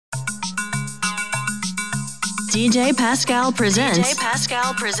DJ Pascal presents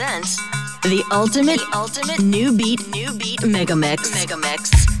the ultimate new beat Megamix.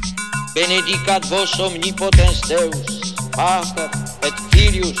 Benedicat vos omnipotens Deus, Pater et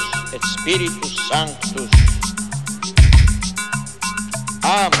Filius et Spiritus Sanctus.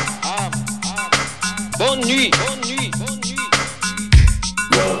 Amen. Bonne nuit.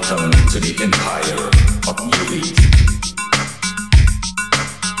 Welcome to the empire of new beat.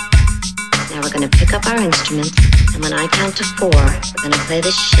 Now we're gonna pick up our instruments, and when I count to 4, we're gonna play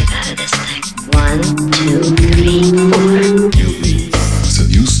the shit out of this thing. 1, 2, 3, 4. New beat. It's a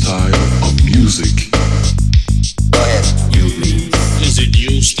new style of music. Go ahead. New beat. It's a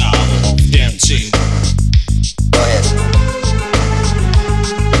new style of dancing. Go ahead.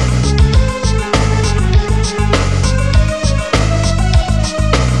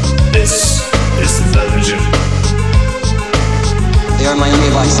 This is Belgium. They are my only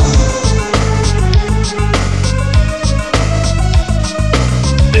license.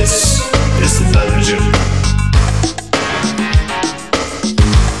 This is Belgium.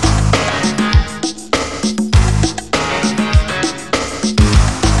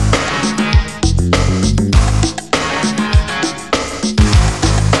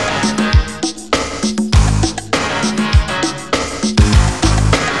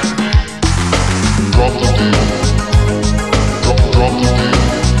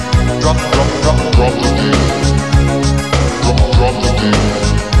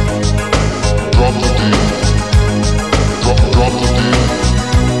 Drop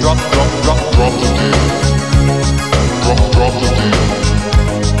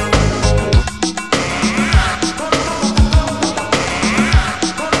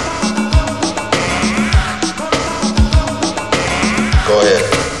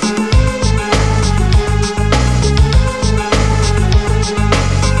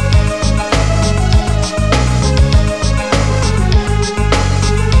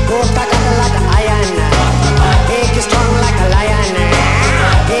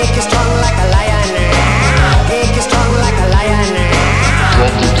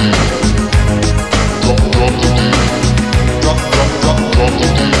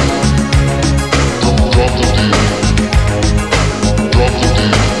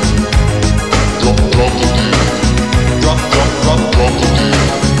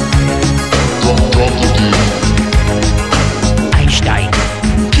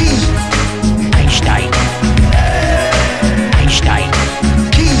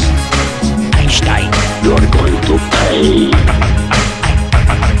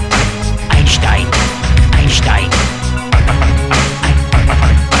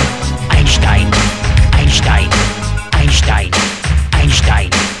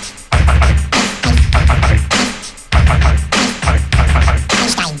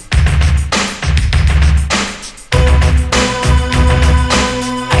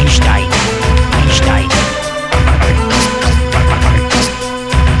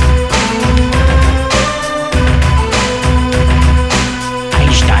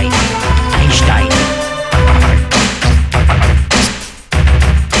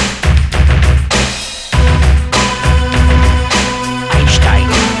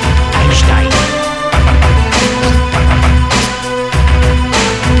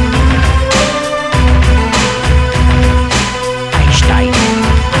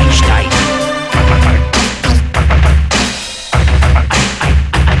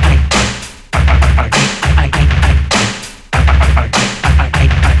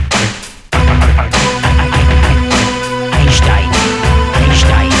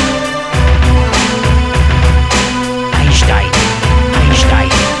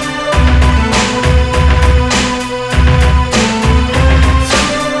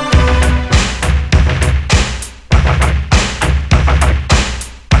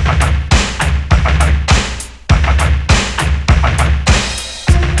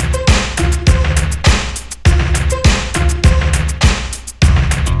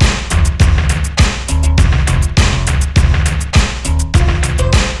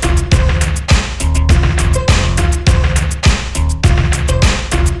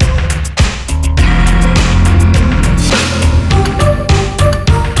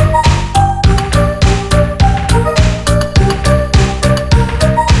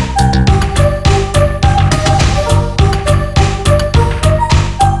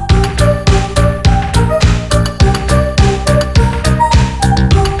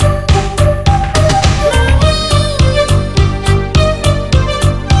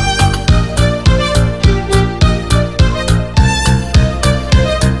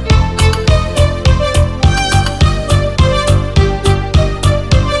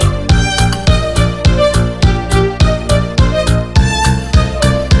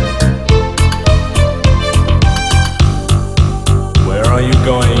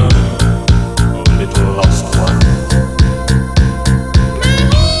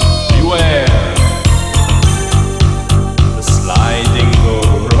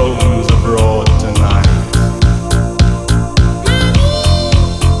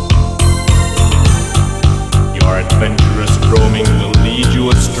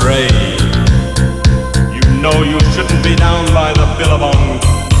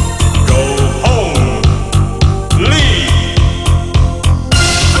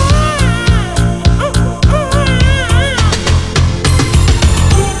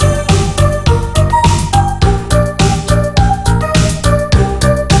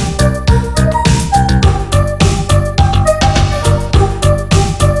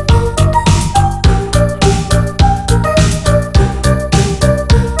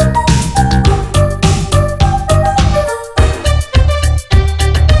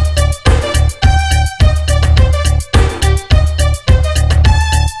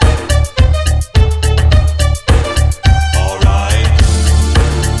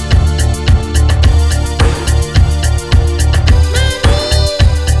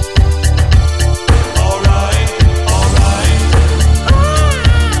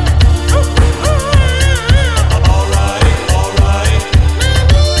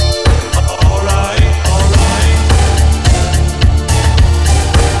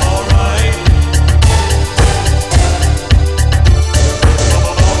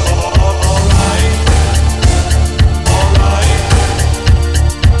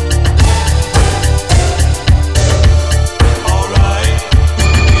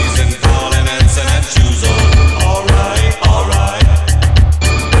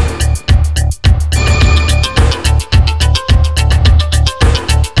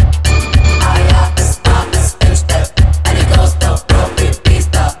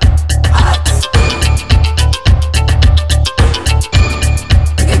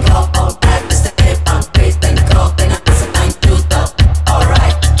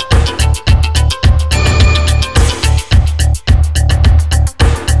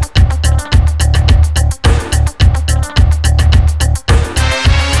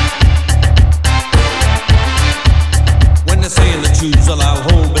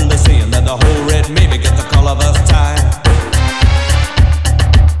whole building saying that the whole red maybe get the color of a tie.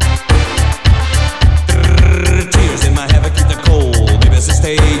 Tears in my head keep the cold. Baby, so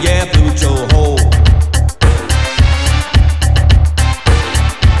stay, yeah, blue Joe hole.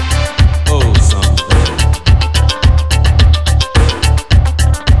 Oh, something.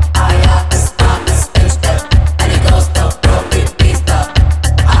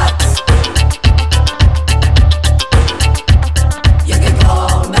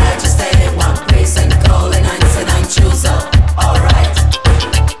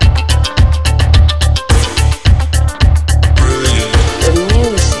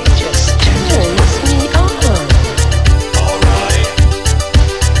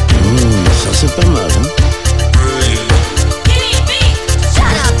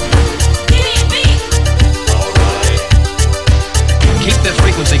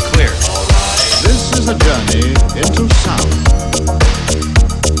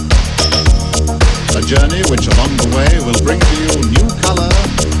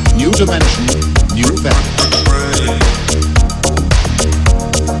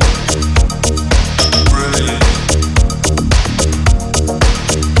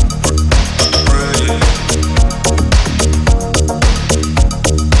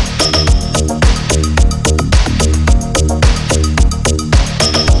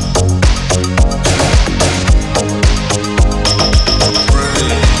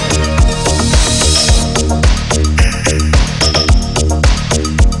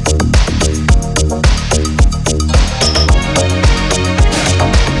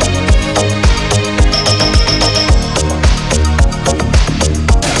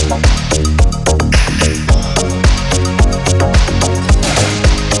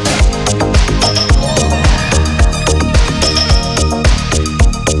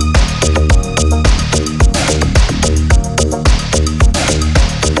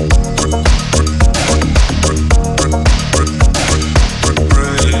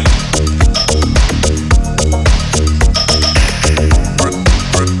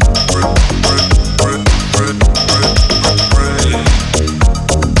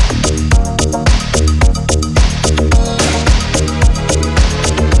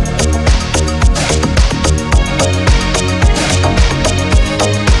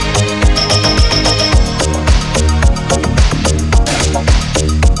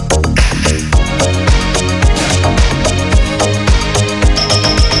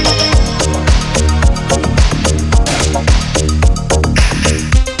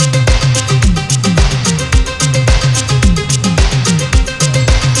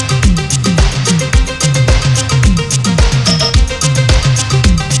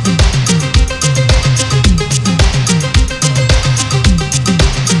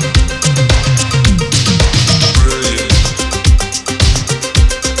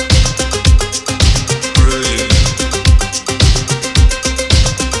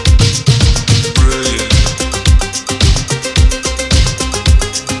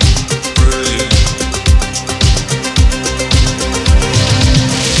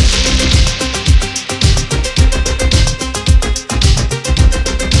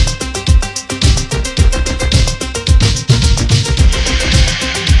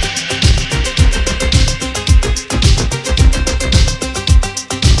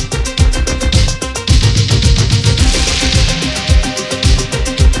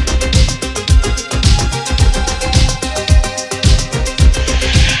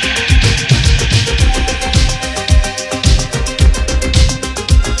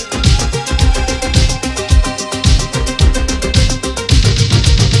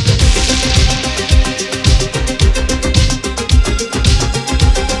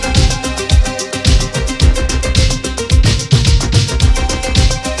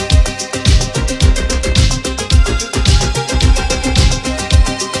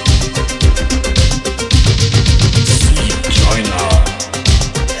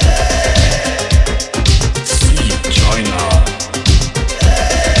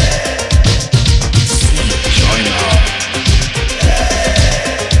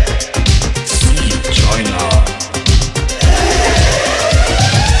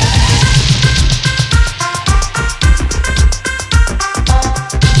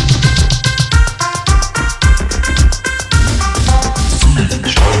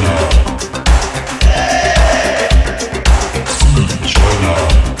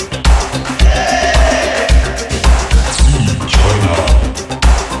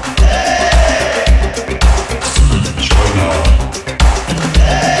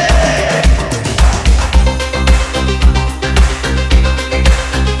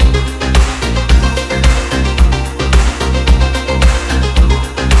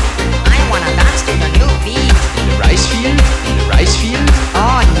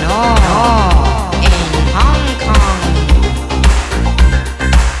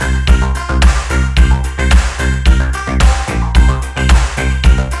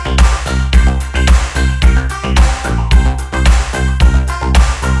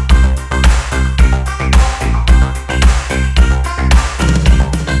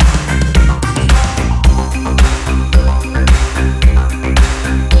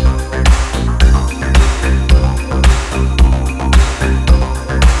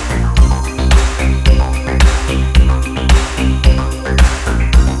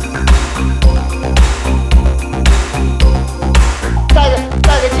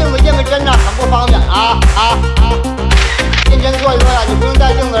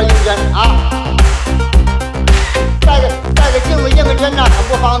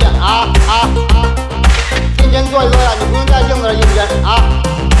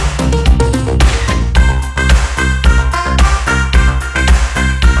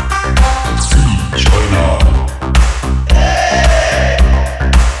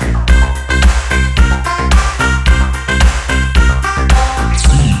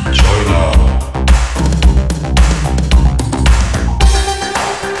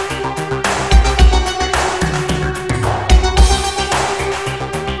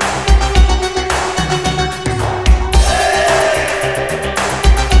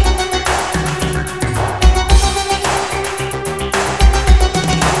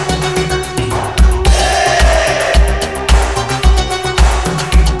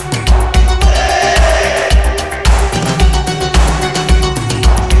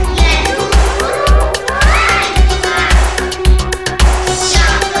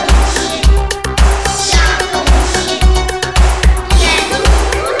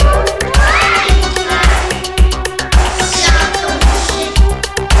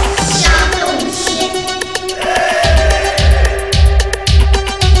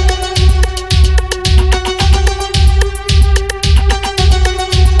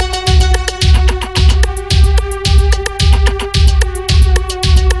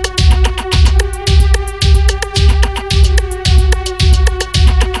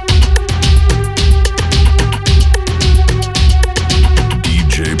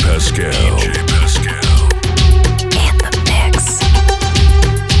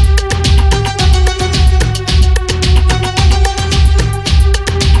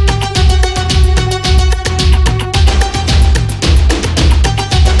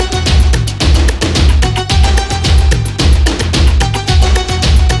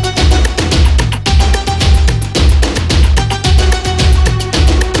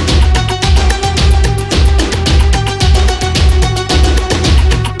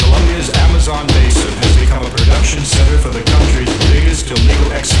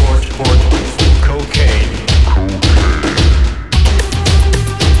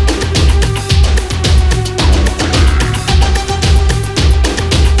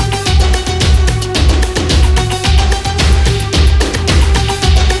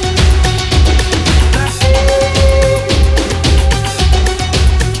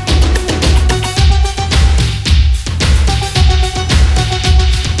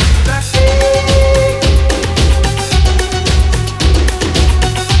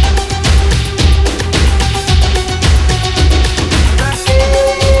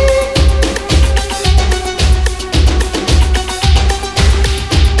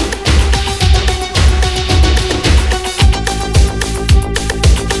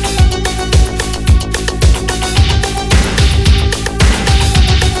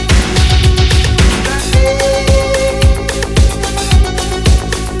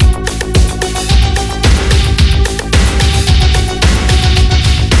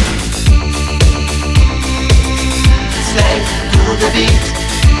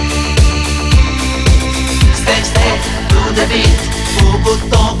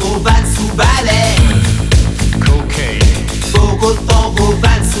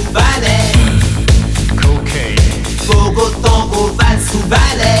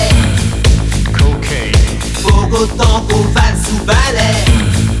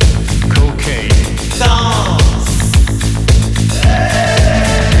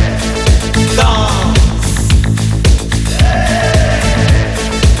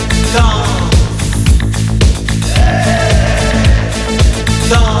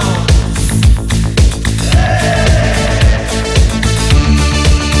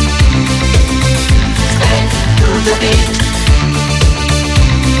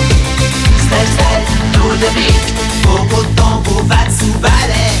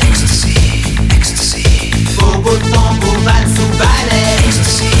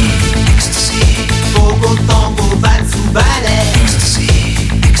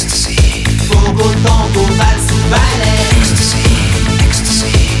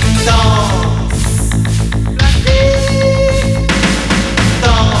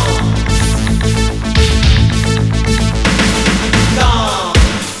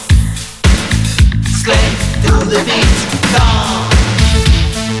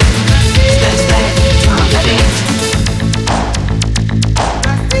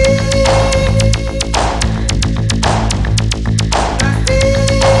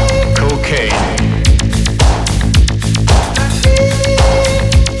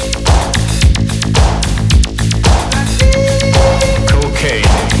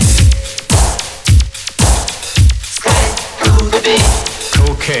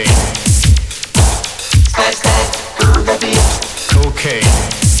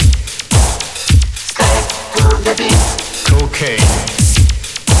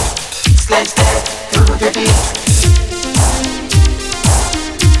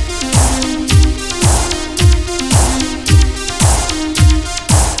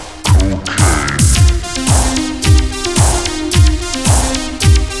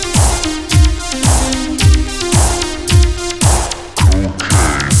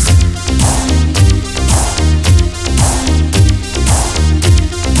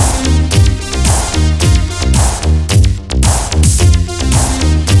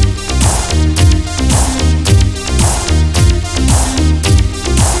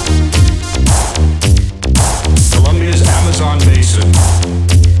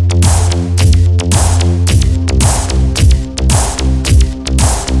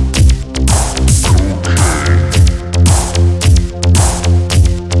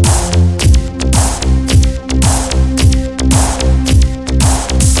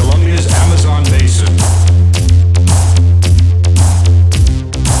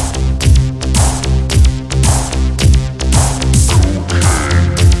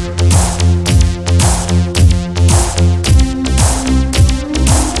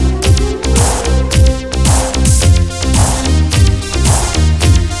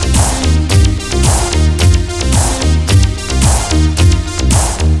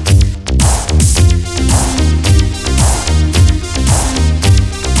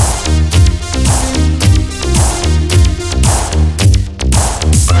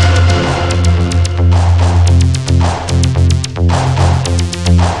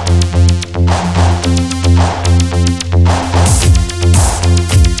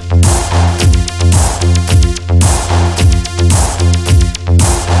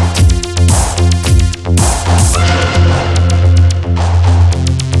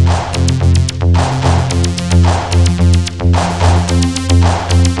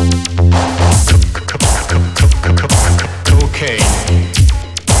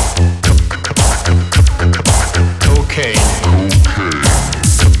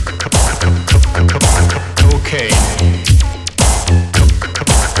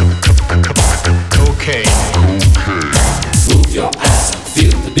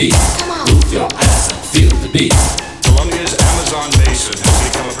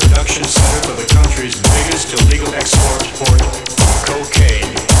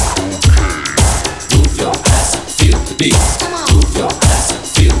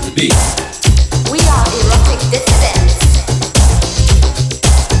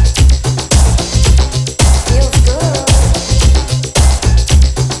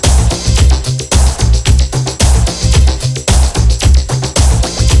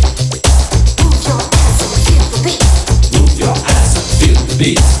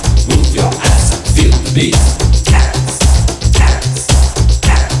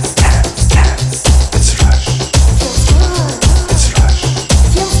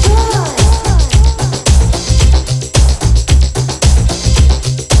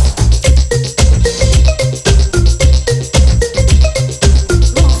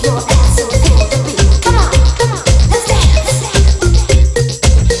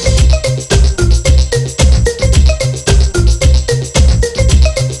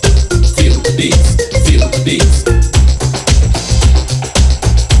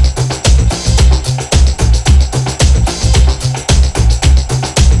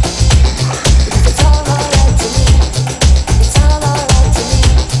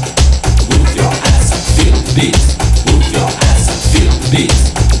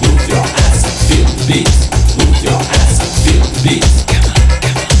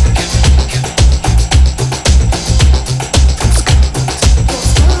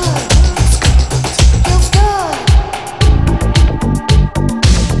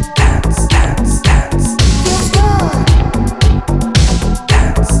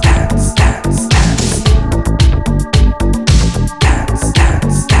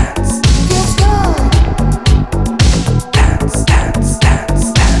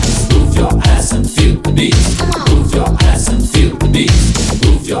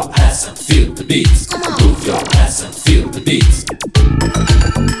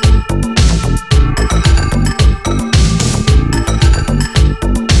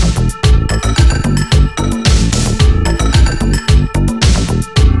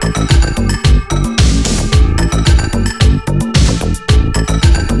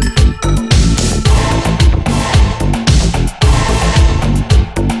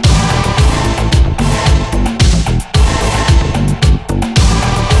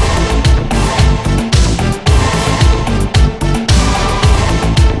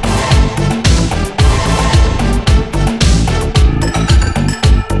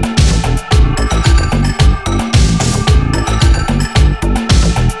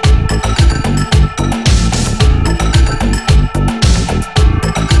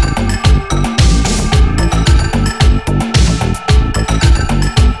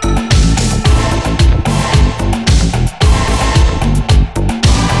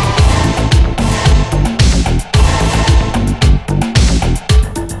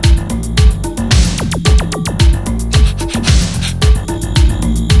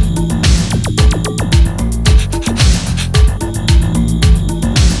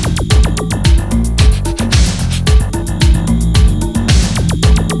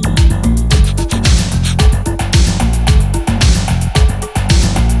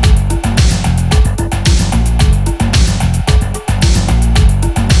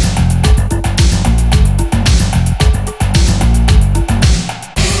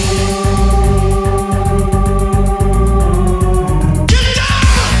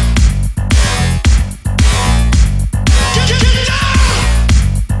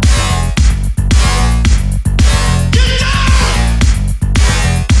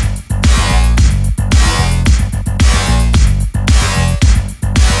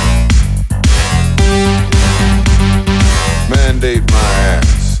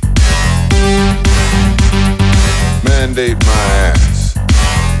 Mandate my ass.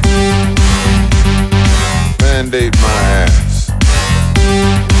 Mandate my ass.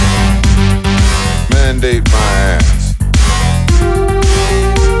 Mandate my ass.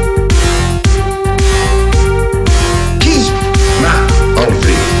 Qui m'a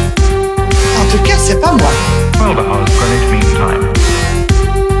enlevé? En tout cas, c'est pas moi. 12 hours Greenwich Mean Time.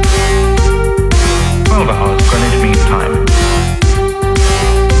 12 hours Greenwich Mean Time.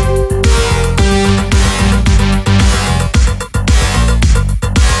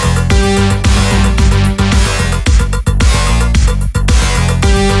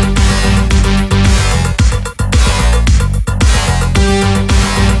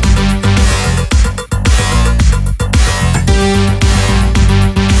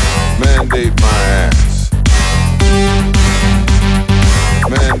 Mandate my ass.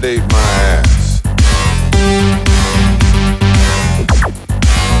 Mandate my ass.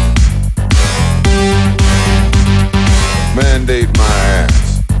 Mandate my ass.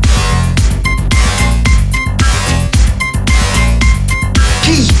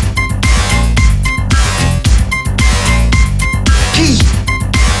 Qui? Qui?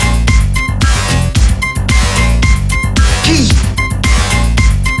 Qui?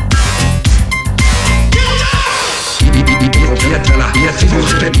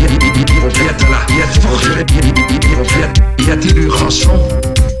 Y a-t-il eu rançon?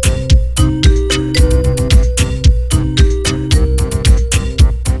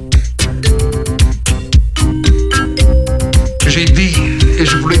 J'ai dit, et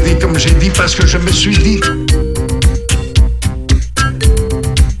je vous l'ai dit comme j'ai dit parce que je me suis dit.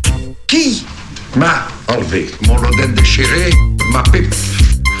 Qui M'a enlevé mon odette déchiré, ma pipe.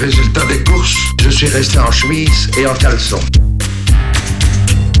 Résultat des courses, je suis resté en chemise et en caleçon.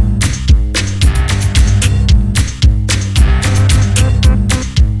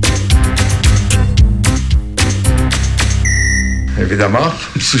 Évidemment,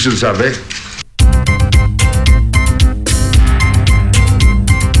 si je le savais.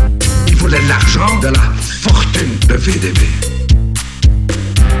 Il voulait de l'argent, de la fortune de VDB.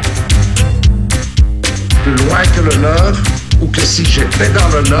 Plus loin que le Nord, ou que si j'étais dans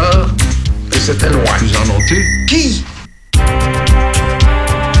le Nord, que c'était loin. Vous en notez? Qui?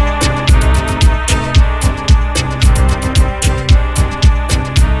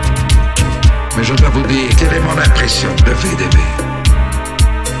 Mais je dois vous dire quelle est mon impression de VDB.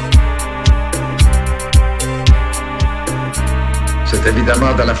 C'est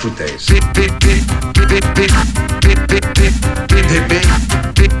évidemment dans la foutaise. VDB,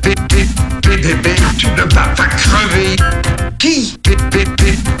 tu ne vas pas crever. Qui?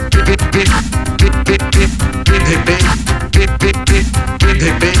 VDB,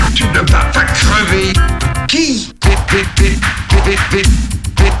 tu ne vas pas crever. Qui? VDB,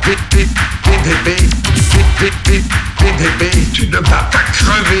 tu ne vas pas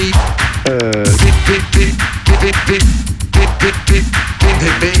crever.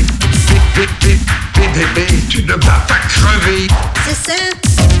 VDB, tu ne vas pas crever. C'est ça.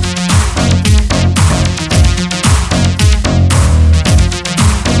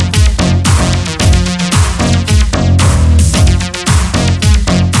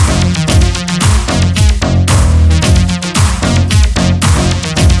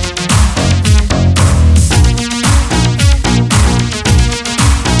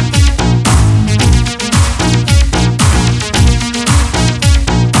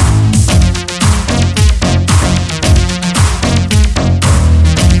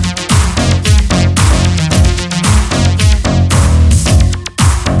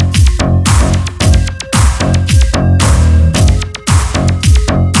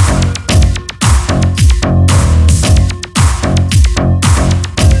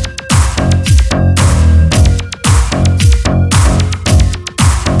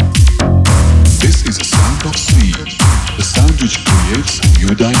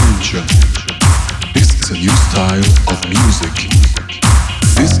 dimension. This is a new style of music.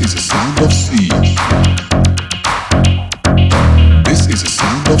 This is a sound of sea. This is a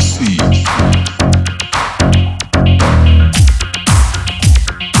sound of sea.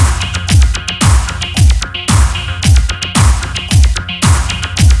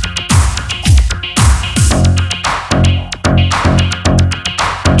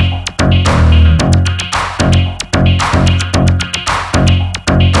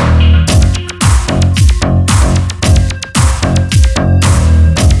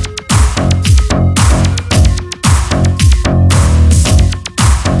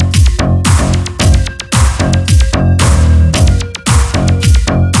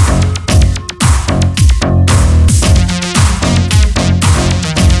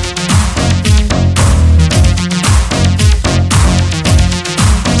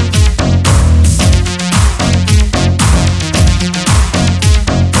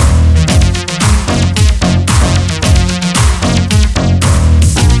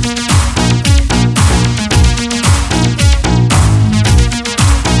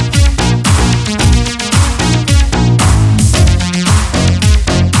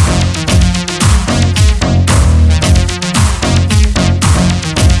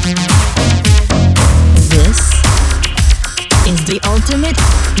 ultimate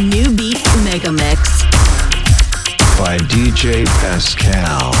new beat megamix by DJ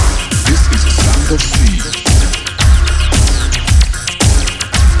Pascal. This is a sound of sea.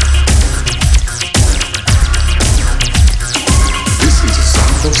 This is a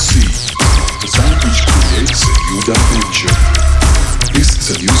sound of sea, the sound which creates a new dimension. This is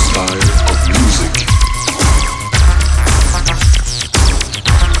a new style of music.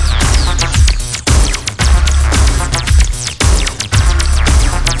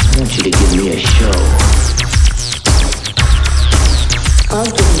 I want you to give me a show. I'll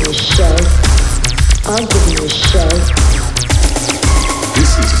give you a show. I'll give you a show.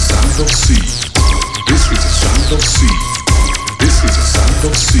 This is a sound of sea. This is a sound of sea. This is a sound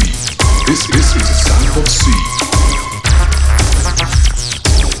of sea. This is a sound of sea.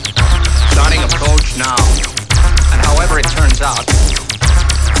 Starting approach now. And however it turns out,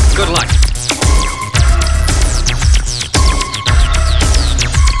 good luck.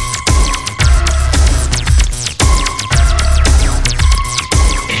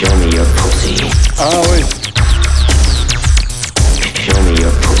 Show me your pussy. Ah oui. Show me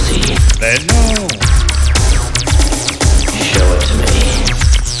your pussy. Mais non. Show it to me.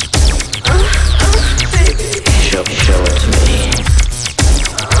 Show it to me.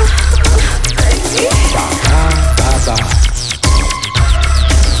 Ba ba ba ba.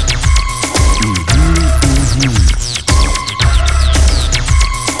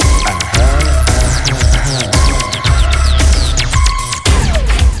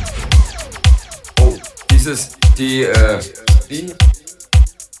 Dieses, die.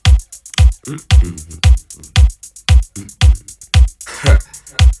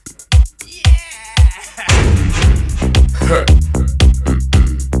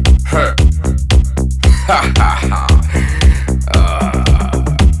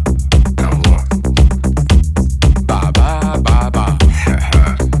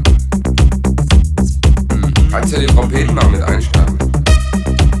 Kannst du die Trompeten mal mit einsteigen?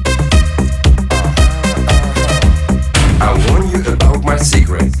 I warn you about my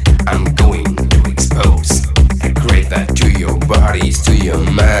secret. I'm going to expose. I create that to your bodies, to your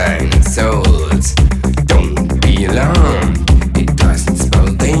mind and souls. Don't be alarmed. It doesn't spell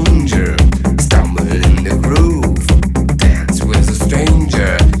danger. Stumble in the groove. Dance with a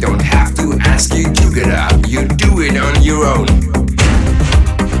stranger. Don't have to ask you to get up. You do it on your own.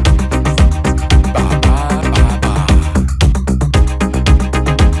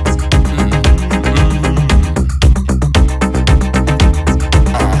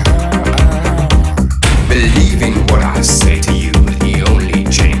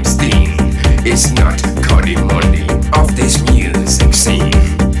 It's not Cody Monday of this music scene.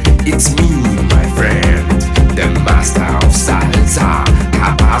 It's me, my friend, the master of salsa.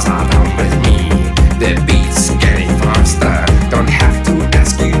 Pasa down with me. The beat's getting faster. Don't have to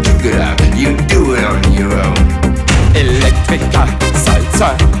ask you to get up. You do it on your own. Electrica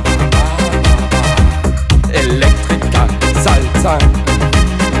salsa. Electrica salsa.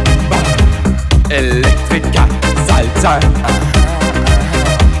 Electrica salsa.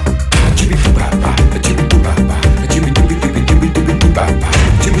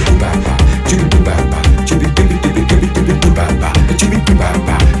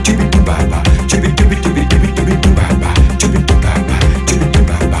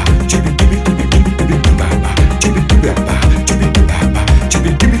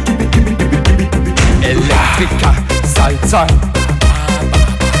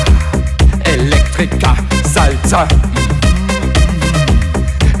 Electrica salsa.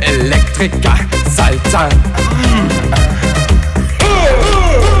 Electrica salsa.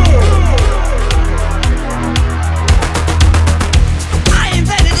 I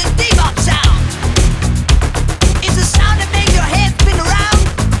invented a bebop sound. It's a sound that makes your head spin around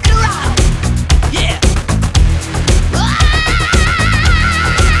and around. Yeah.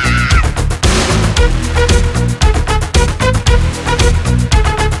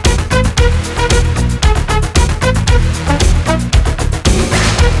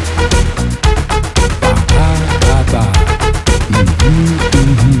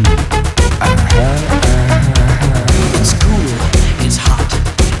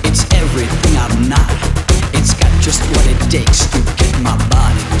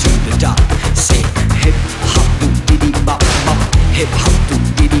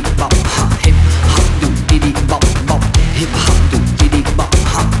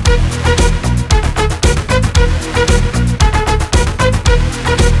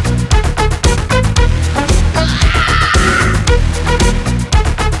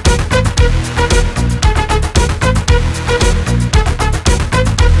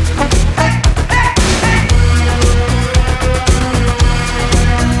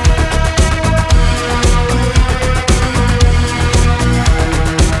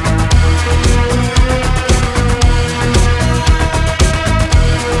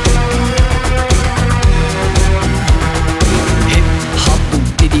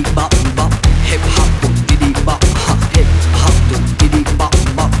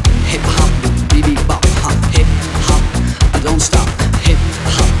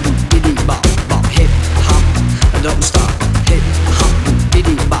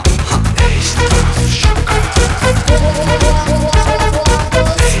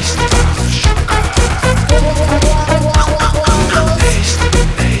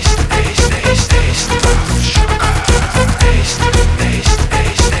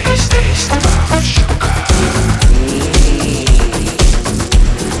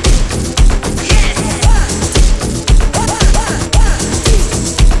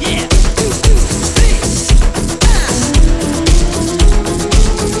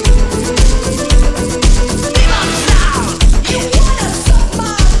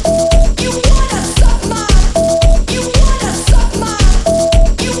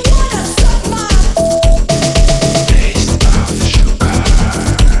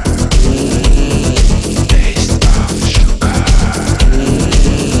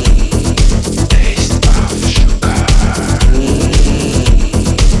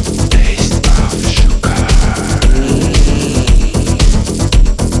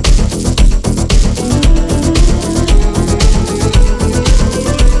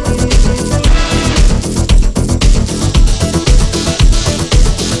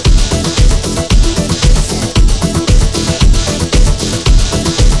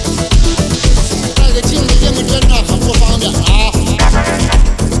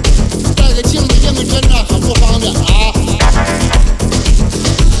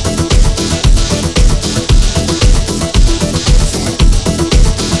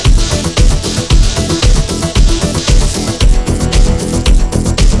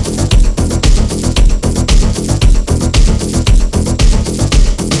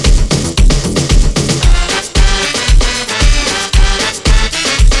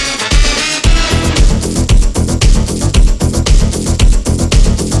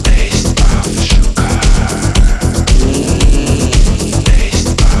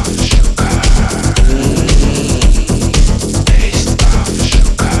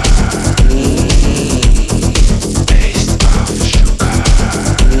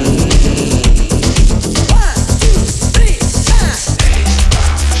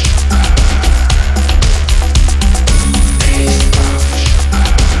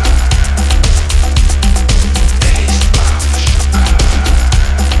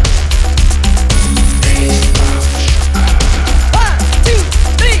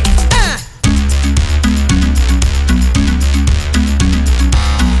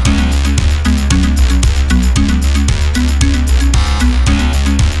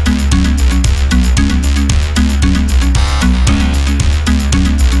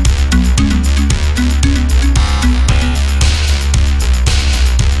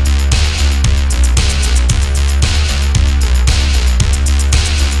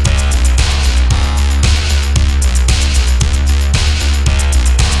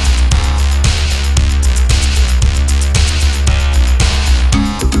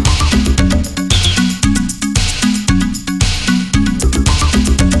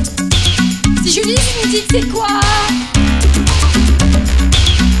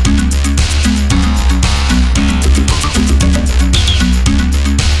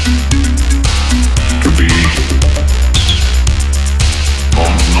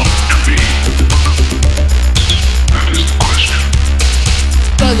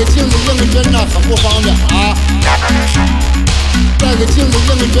 这个镜子映着真的很不方便啊，这个镜子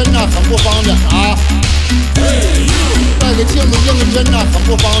映着真的很不方便啊，这个镜子映着真的很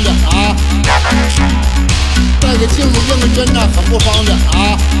不方便啊，这个镜子映着真的很不方便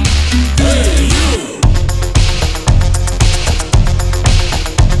啊。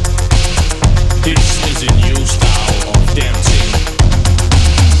This is a new style of dancing.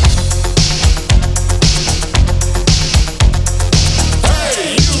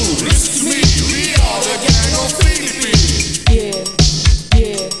 Hey, you, listen to me. We are the gang of Philippines. Yeah,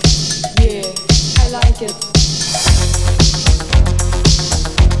 I like it.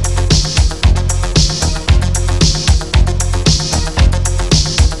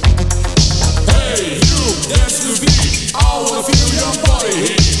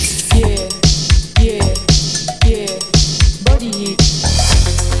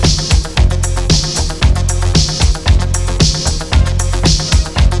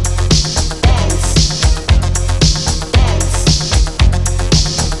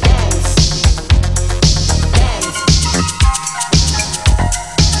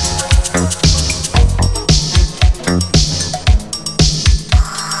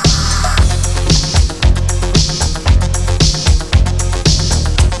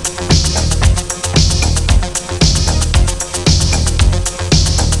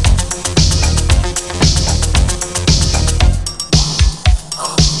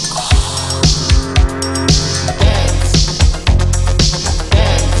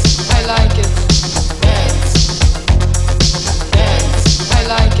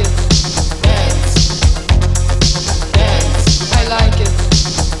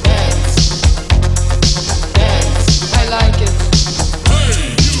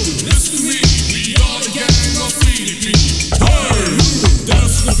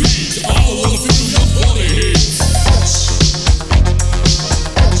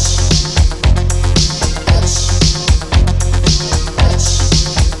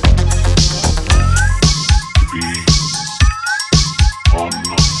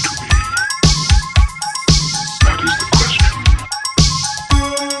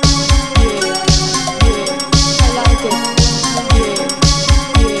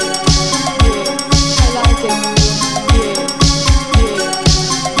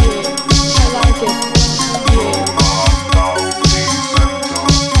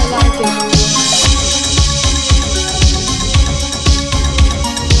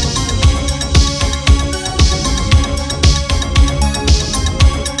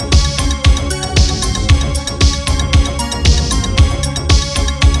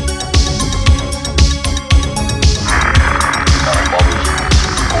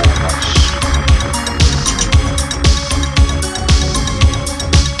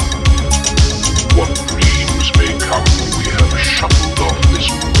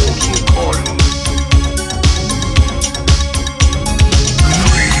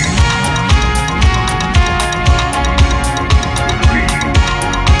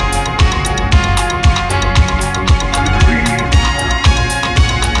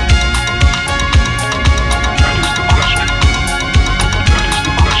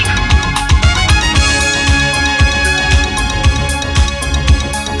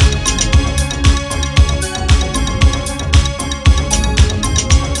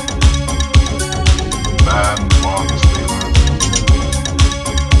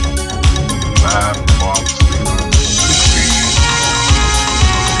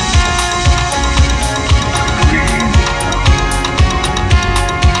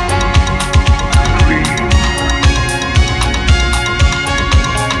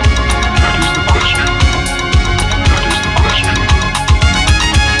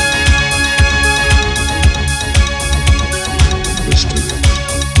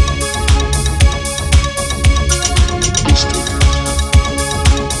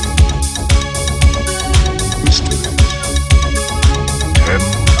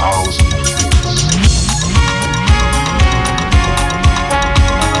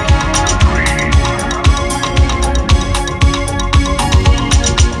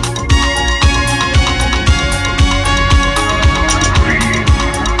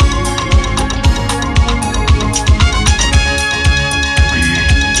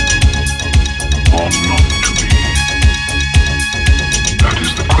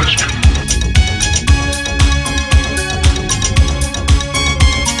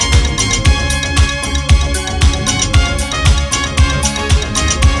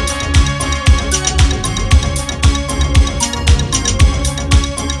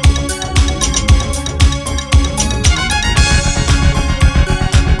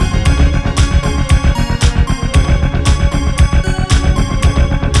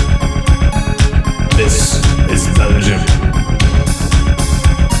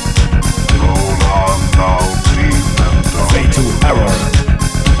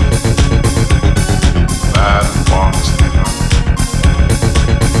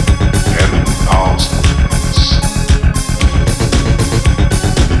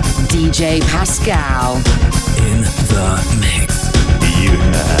 Pascal. In the mix. You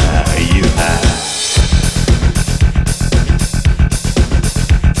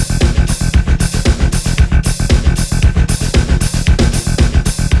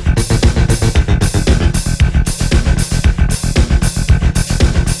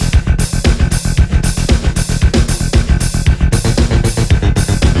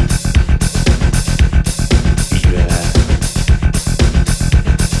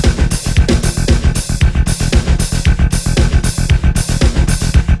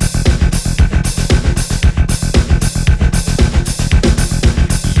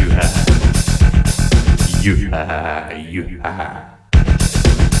have. You have.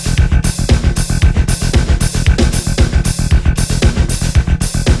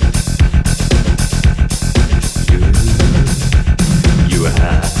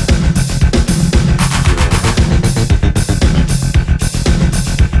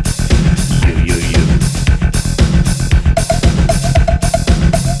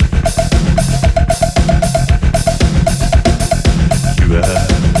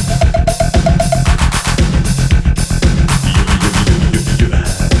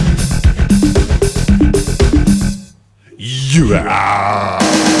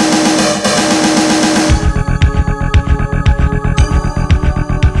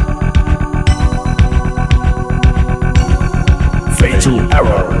 Fatal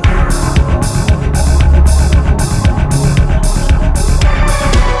error.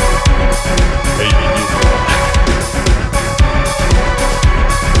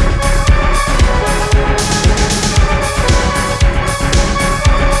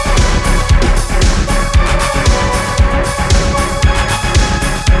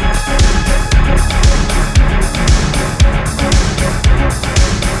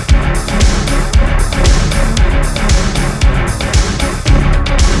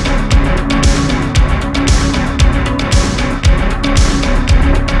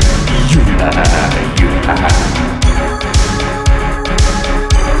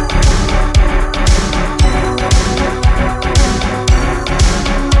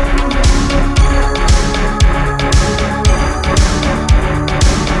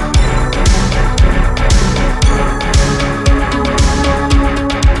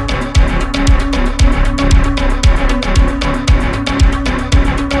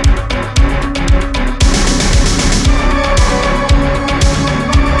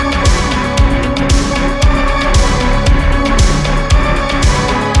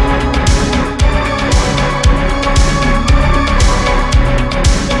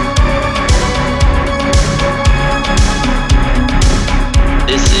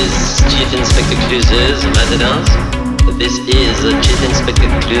 Vanden. This is Chief Inspector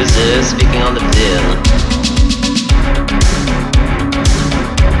Kluse speaking on the Vanden.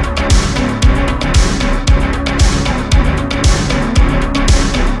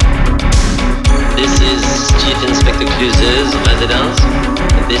 This is Chief Inspector Kluse's residence.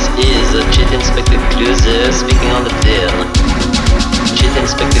 This is Chief Inspector Kluse speaking on the Vanden. Chief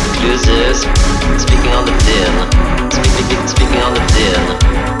Inspector Kluse speaking on the Vanden. Speaking on the Vanden.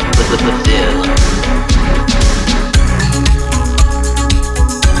 The Vanden.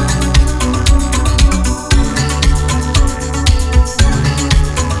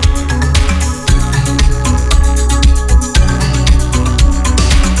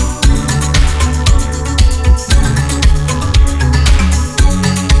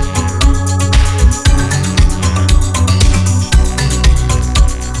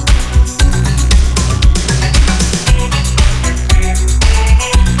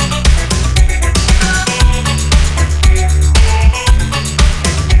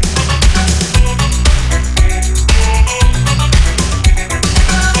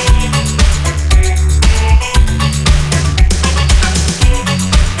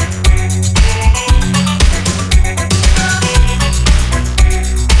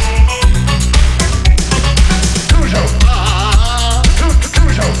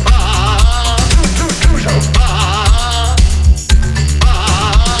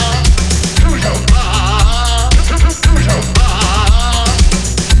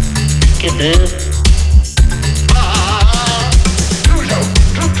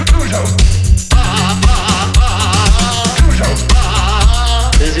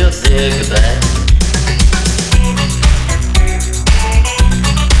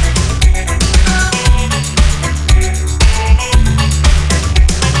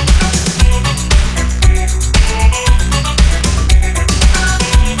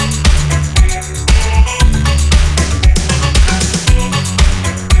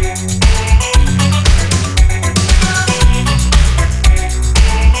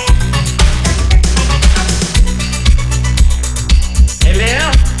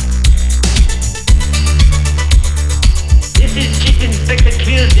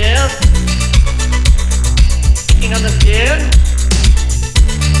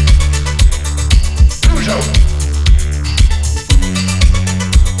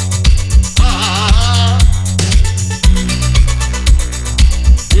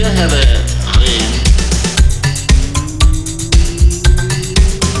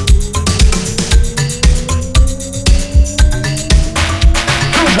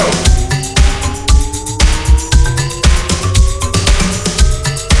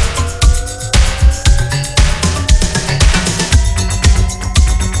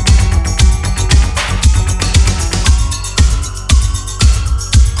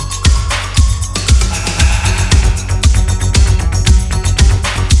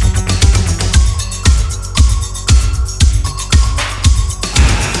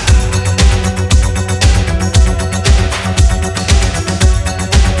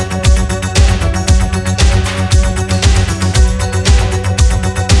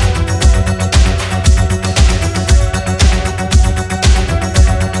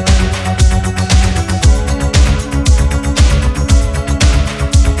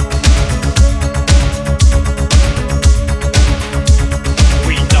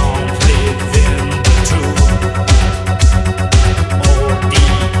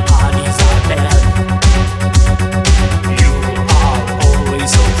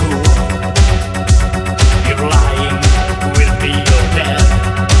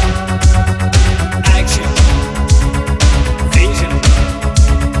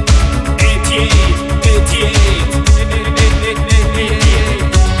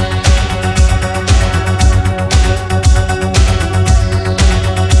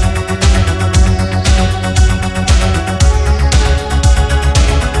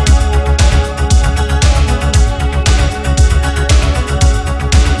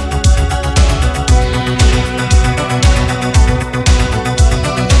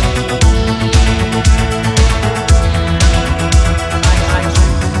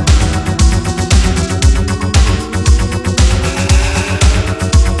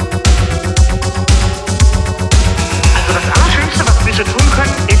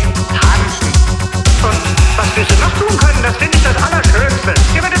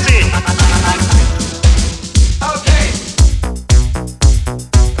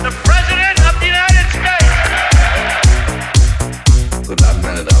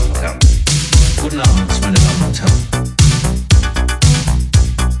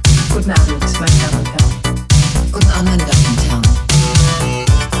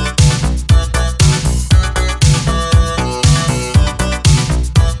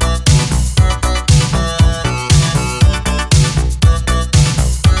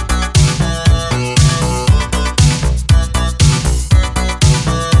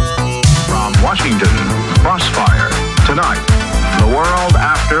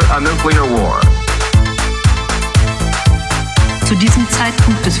 nuclear war. Zu diesem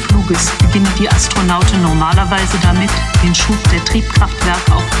Zeitpunkt des Fluges beginnen die Astronauten normalerweise damit, den Schub der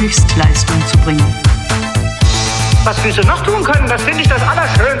Triebkraftwerke auf Höchstleistung zu bringen. Was Füße noch tun können, das finde ich das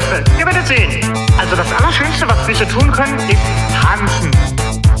Allerschönste. Ihr werdet sehen. Also das Allerschönste, was Füße tun können, ist tanzen.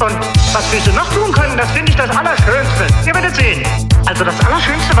 Und was Füße noch tun können, das finde ich das Allerschönste. Ihr werdet sehen. Also das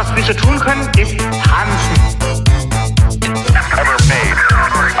Allerschönste, was Füße tun können, ist tanzen. Ever made.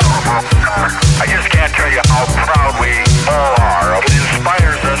 I just can't tell you how proud we all are. It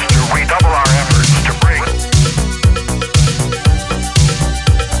inspires us to redouble our efforts to bring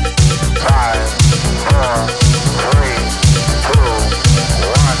 5, 4, 3, 2,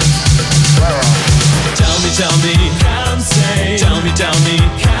 1, 0. Tell me, can't say. Tell me,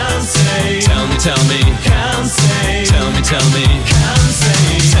 can't say. Tell me, can't say. Tell me, can't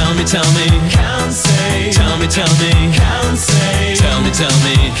say. Tell me, can't say. Tell me, can't say. Tell me,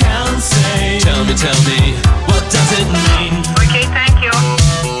 can't say. Tell me, what does it mean? Okay, thank you.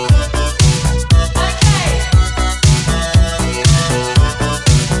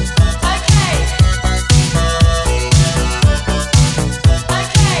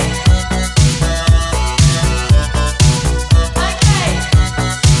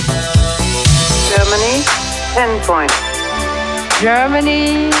 Germany, 10 points.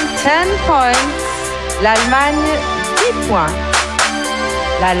 Germany, 10 points. L'Allemagne, 10 points.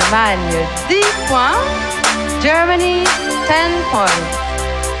 L'Allemagne, 10 points. Germany, 10 points.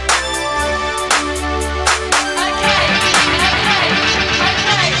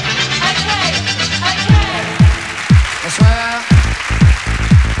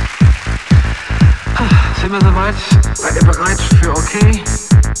 Sind wir soweit? Seid ihr bereit für okay?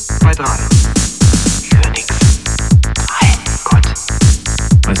 Bei 3.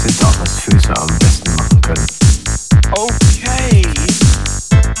 Es ist auch, was Füße am besten machen können. Okay.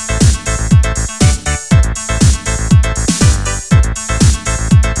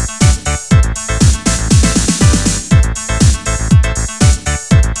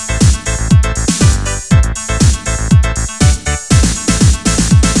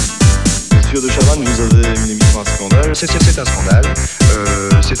 Monsieur de Chavannes, vous avez une émission à scandale. C'est un scandale.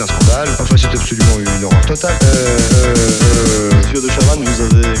 C'est un scandale. Enfin, c'est absolument une horreur totale. Monsieur de Chavannes, vous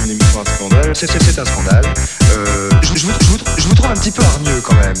avez une émission à scandale. C'est un scandale. Je vous trouve un petit peu hargneux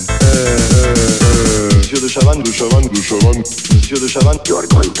quand même. Monsieur de Chavannes, Monsieur de Chavannes, you are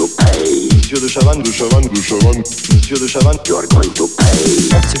going to pay. Monsieur de Chavannes, Monsieur de Chavannes, you are going to pay.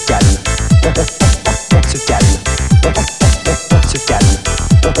 On se calme. On se calme. On se calme.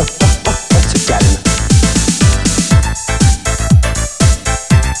 On se calme.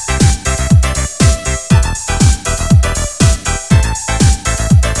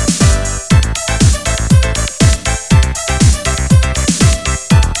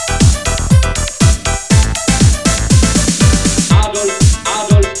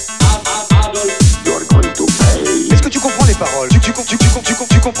 Est-ce que tu comprends les paroles? Tu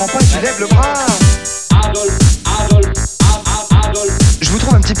comprends pas, tu lèves le bras. Je vous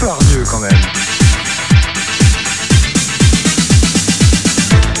trouve un petit peu hargneux quand même.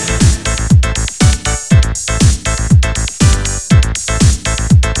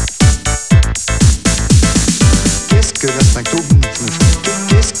 Qu'est-ce que l'instincto me fait?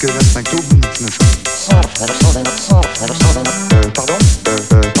 Qu'est-ce que l'instincto me fait? Pardon?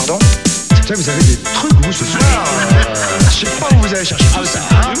 Pardon? Ça, vous avez des trucs, vous, ce soir. Je sais pas où vous allez chercher tout ça.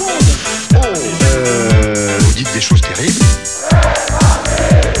 Vous dites des choses terribles.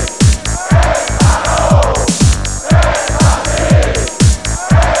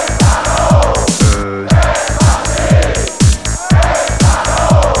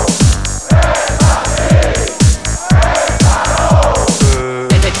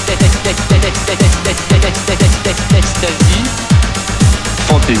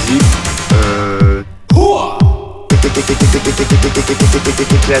 Fantaisie.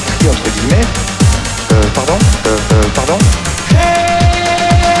 Éclaterie entre guillemets. Pardon? Pardon?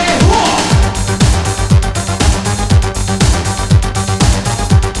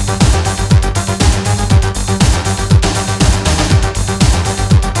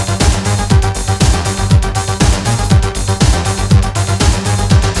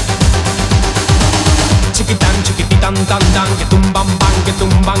 Que tumban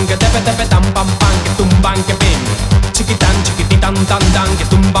bang, que tepe tepe tam pam pam, que tumban que pim. Chiquitan tan, que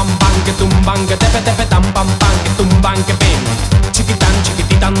tumban bang, que tepe tepe tam pam pam, que tumban que pim.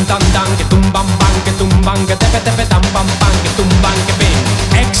 Chiquitan tan, que tumban bang, que tepe tepe tam pam pam, que tumban que pim.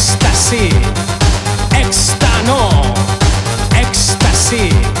 Ecstasy, extano, ecstasy,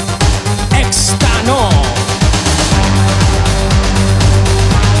 extano.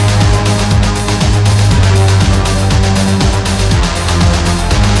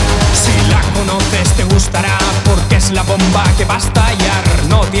 Conoces, te gustará porque es la bomba que va a estallar.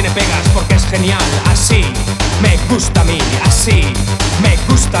 No tiene pegas porque es genial. Así me gusta a mí, así me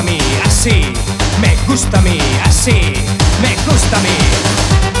gusta a mí, así me gusta a mí, así me gusta a mí.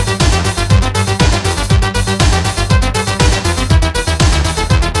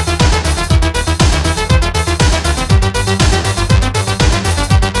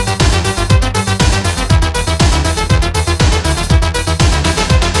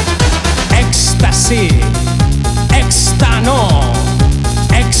 Extano,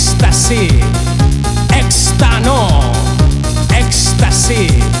 ecstasy, extano, ecstasy,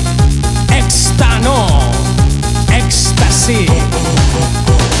 extano, ecstasy.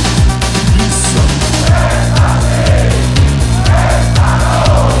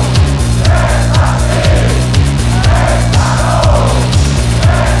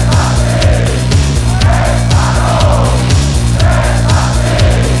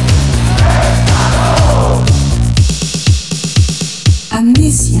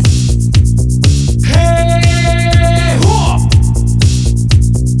 Amnesia. Hey,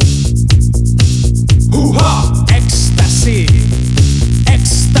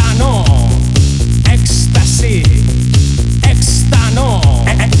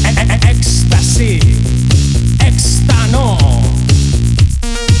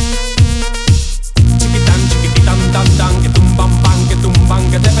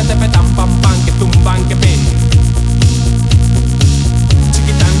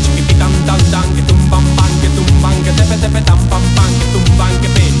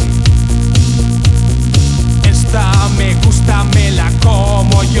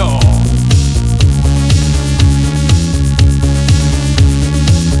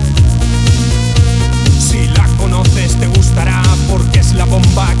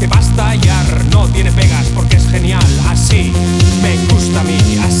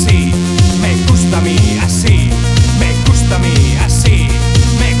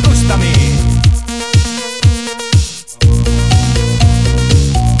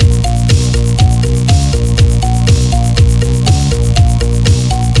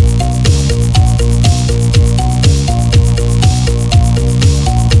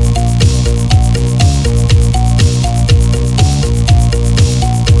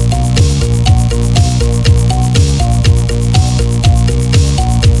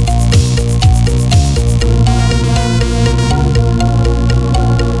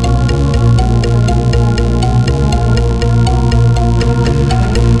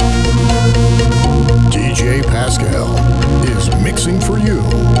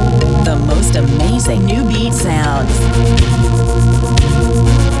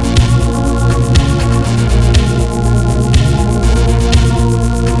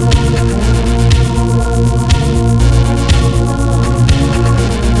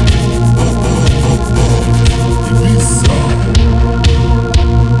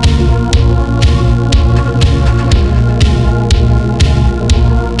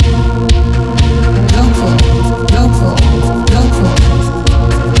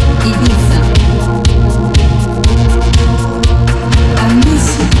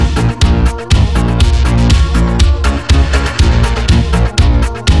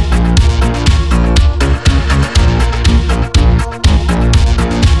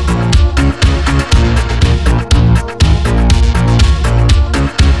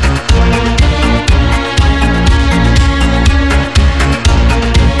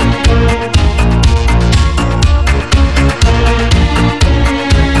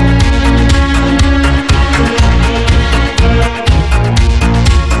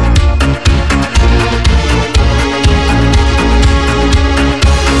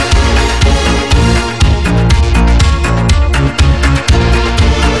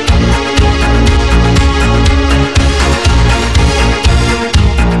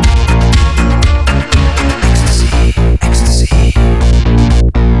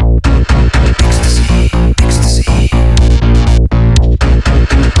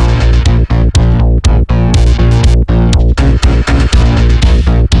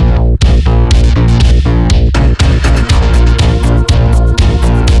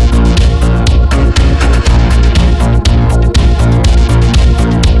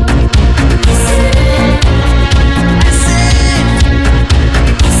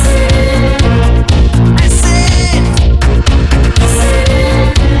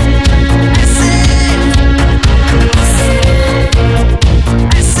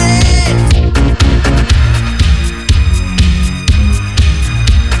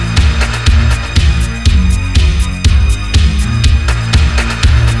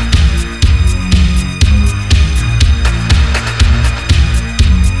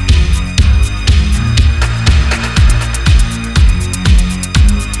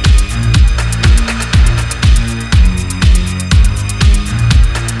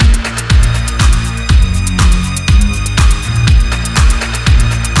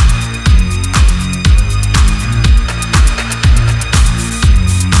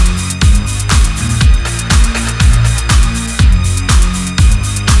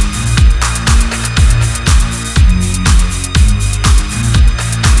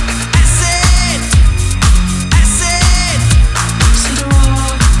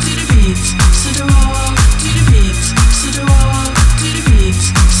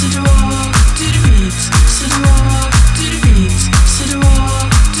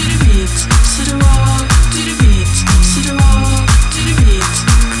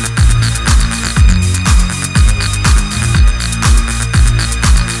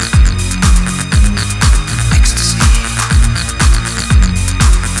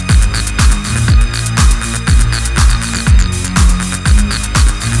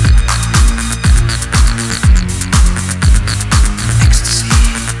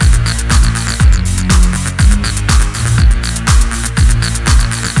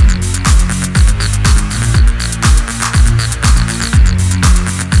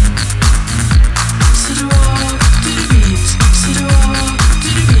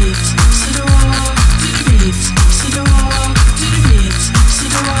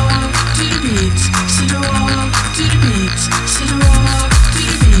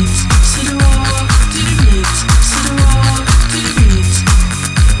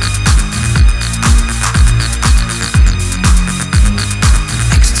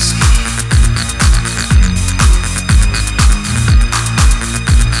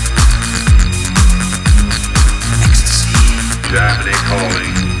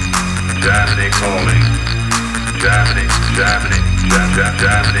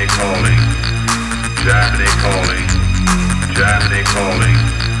 Germany calling. Germany calling. Germany calling.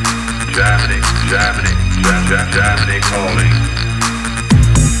 Germany calling.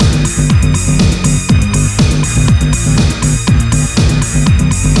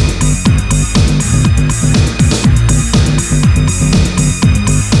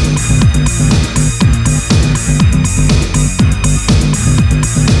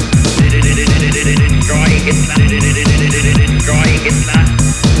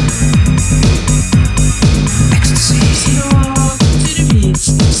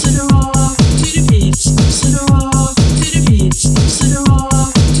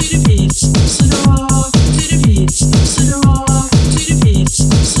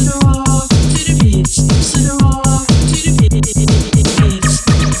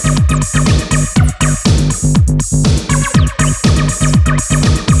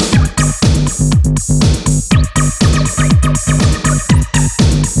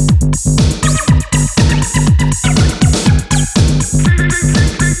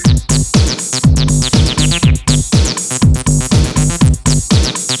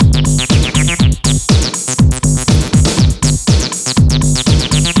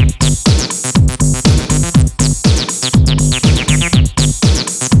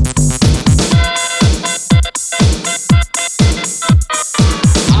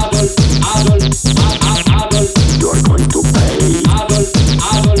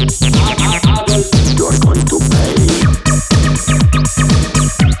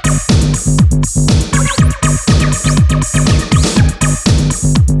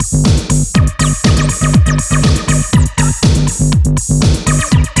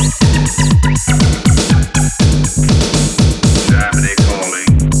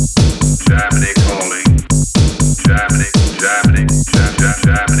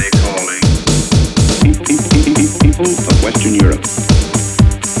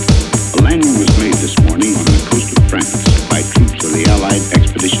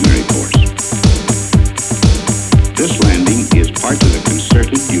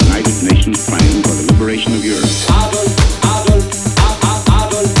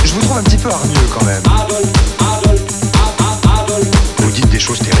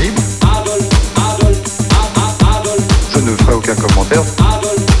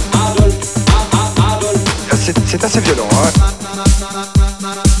 C'est assez violent, hein.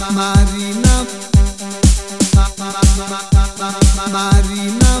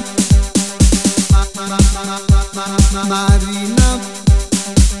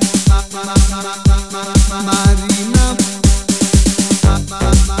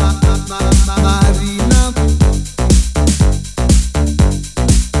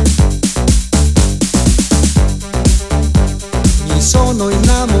 Mi sono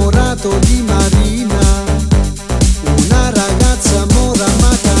innamorato di Marina, una ragazza mora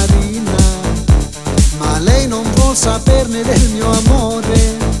ma carina, ma lei non vuol saperne del mio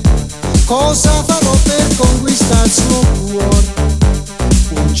amore. Cosa farò per conquistare il suo cuore?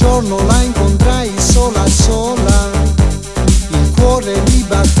 Un giorno la incontrai sola sola, il cuore mi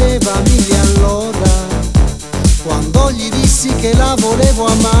batteva a mille all'ora. Quando gli dissi che la volevo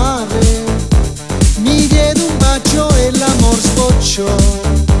amare, mi diede un bacio e l'amor sbocciò.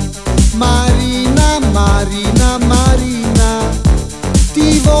 Marina, Marina, Marina,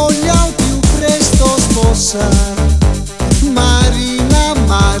 ti voglio al più presto sposare. Marina,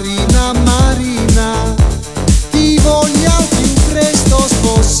 Marina, Marina, ti voglio al più presto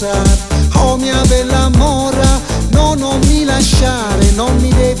sposare. Oh mia bella mora, no, non mi lasciare, non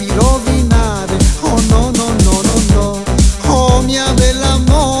mi devi rovinare. Oh no, no, no, no, no. Oh mia bella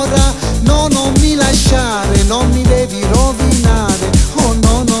mora, no, non mi lasciare, non mi devi rovinare. Oh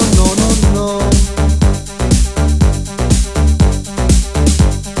no, no, no, no, no.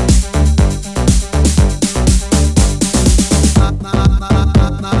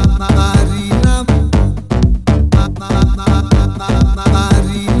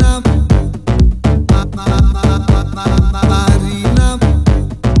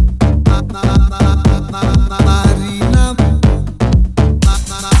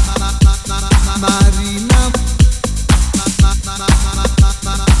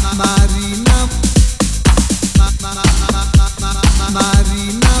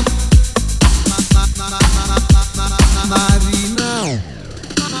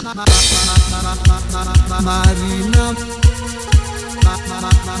 Marina,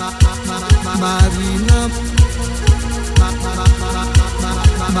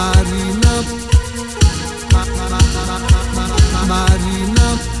 Marina, Marina,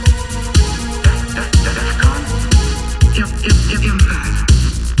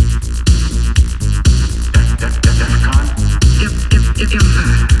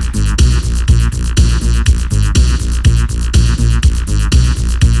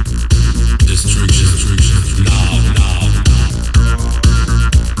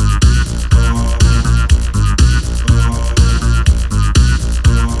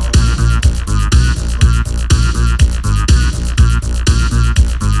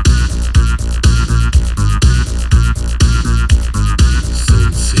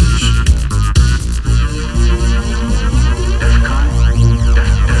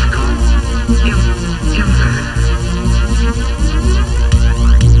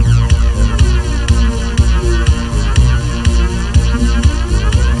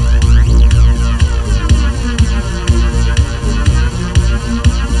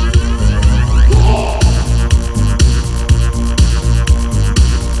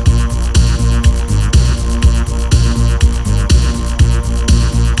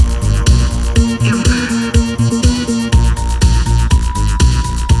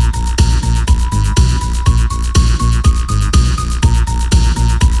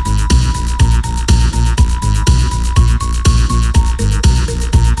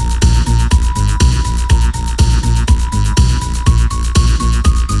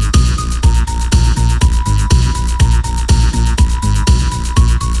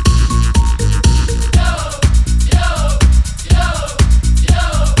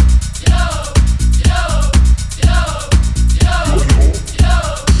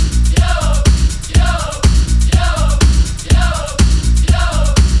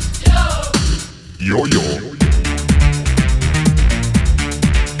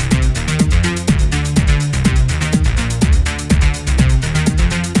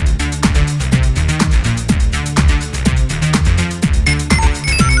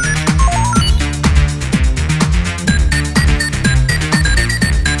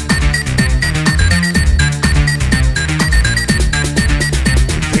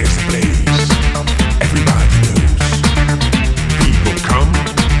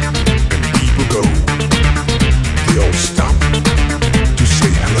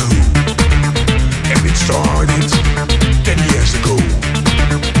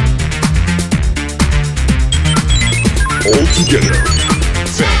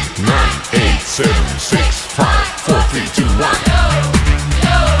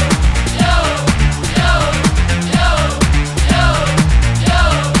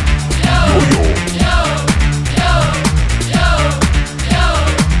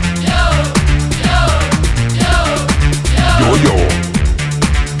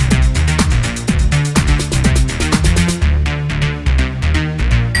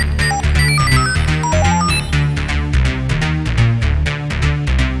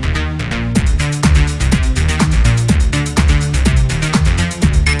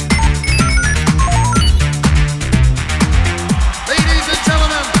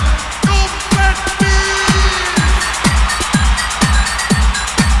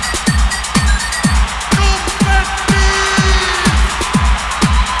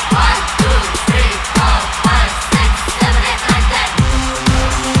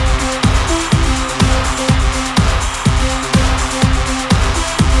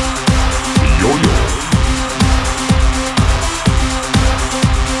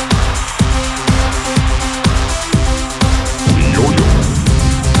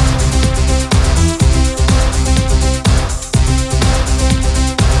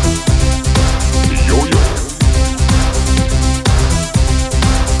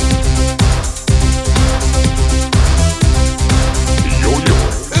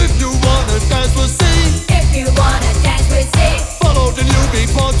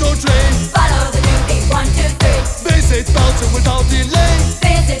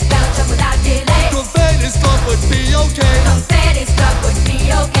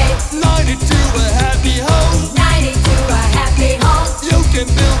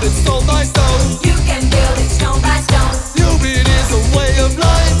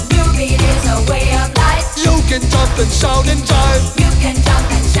 and shout and jive. You can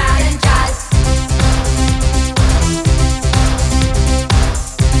jump and shout and jive.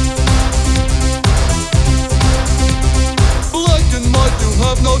 Black and white, you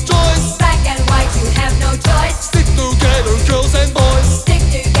have no choice. Black and white, you have no choice. Stick together, girls and boys. Stick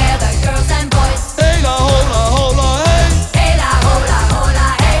together, girls and boys. Hey la hola hola hey. Hey la hola hola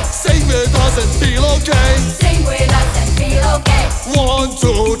hey. Sing with us and feel okay. Sing with us and feel okay. 1,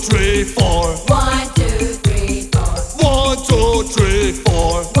 2, 3, 4. 1, 2, 3, 4. 1, 2, 3,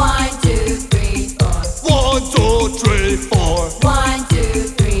 4. 1, 2, 3, 4. 1, 2, 3, 4. 1, 2, 3, 4. 1,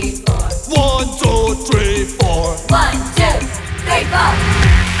 2, 3, 4. 1, 2, 3, 4.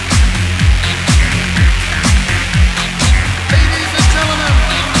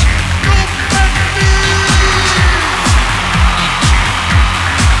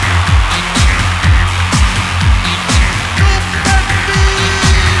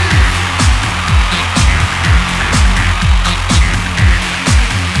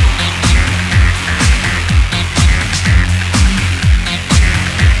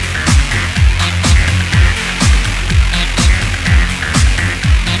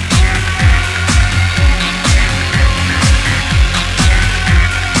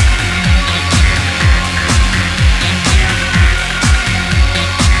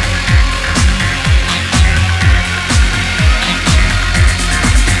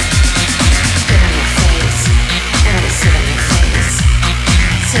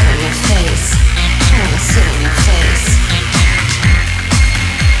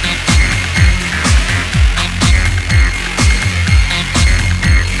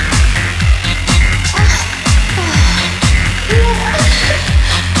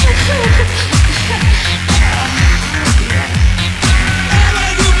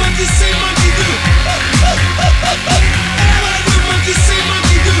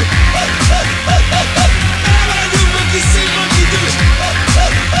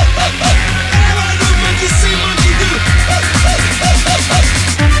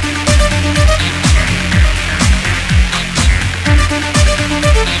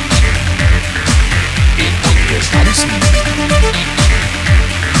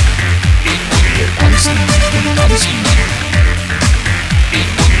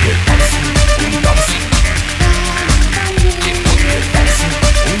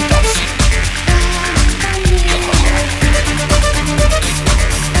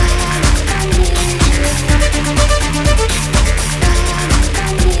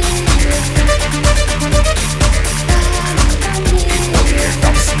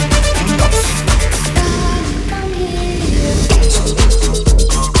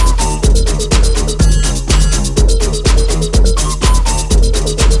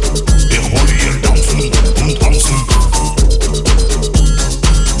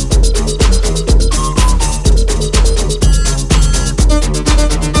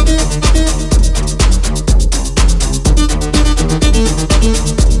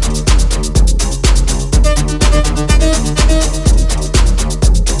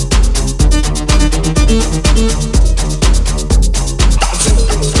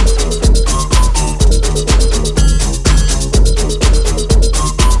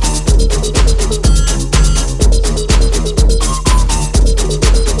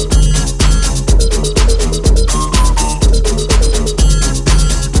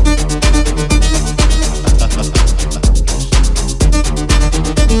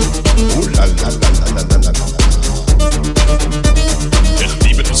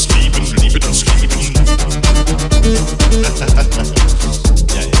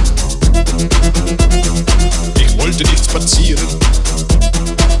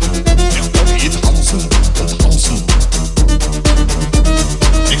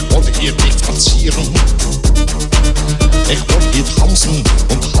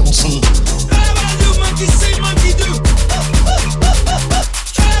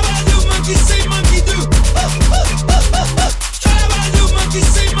 You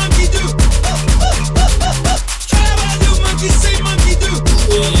say